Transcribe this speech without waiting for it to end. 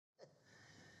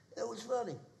It was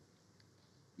funny.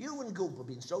 You and Goop have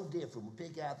been so different, we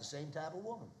pick out the same type of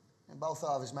woman. And both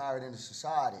of us married into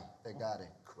society, Big Daddy.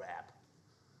 Crap.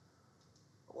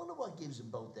 I wonder what gives them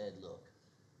both that look.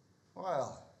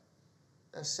 Well,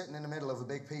 they're sitting in the middle of a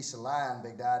big piece of land,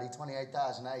 Big Daddy.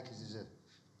 28,000 acres is a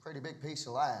pretty big piece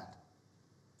of land.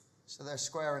 So they're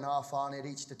squaring off on it,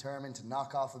 each determined to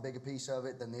knock off a bigger piece of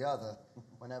it than the other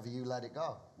whenever you let it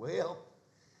go. Well,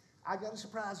 I got a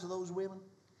surprise for those women.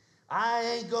 I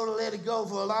ain't gonna let it go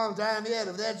for a long time yet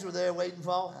if that's what they're waiting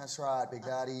for. That's right, Big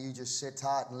Daddy. You just sit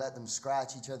tight and let them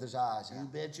scratch each other's eyes out. You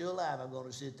bet your life I'm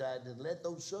gonna sit tight and let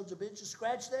those sons of bitches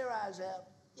scratch their eyes out.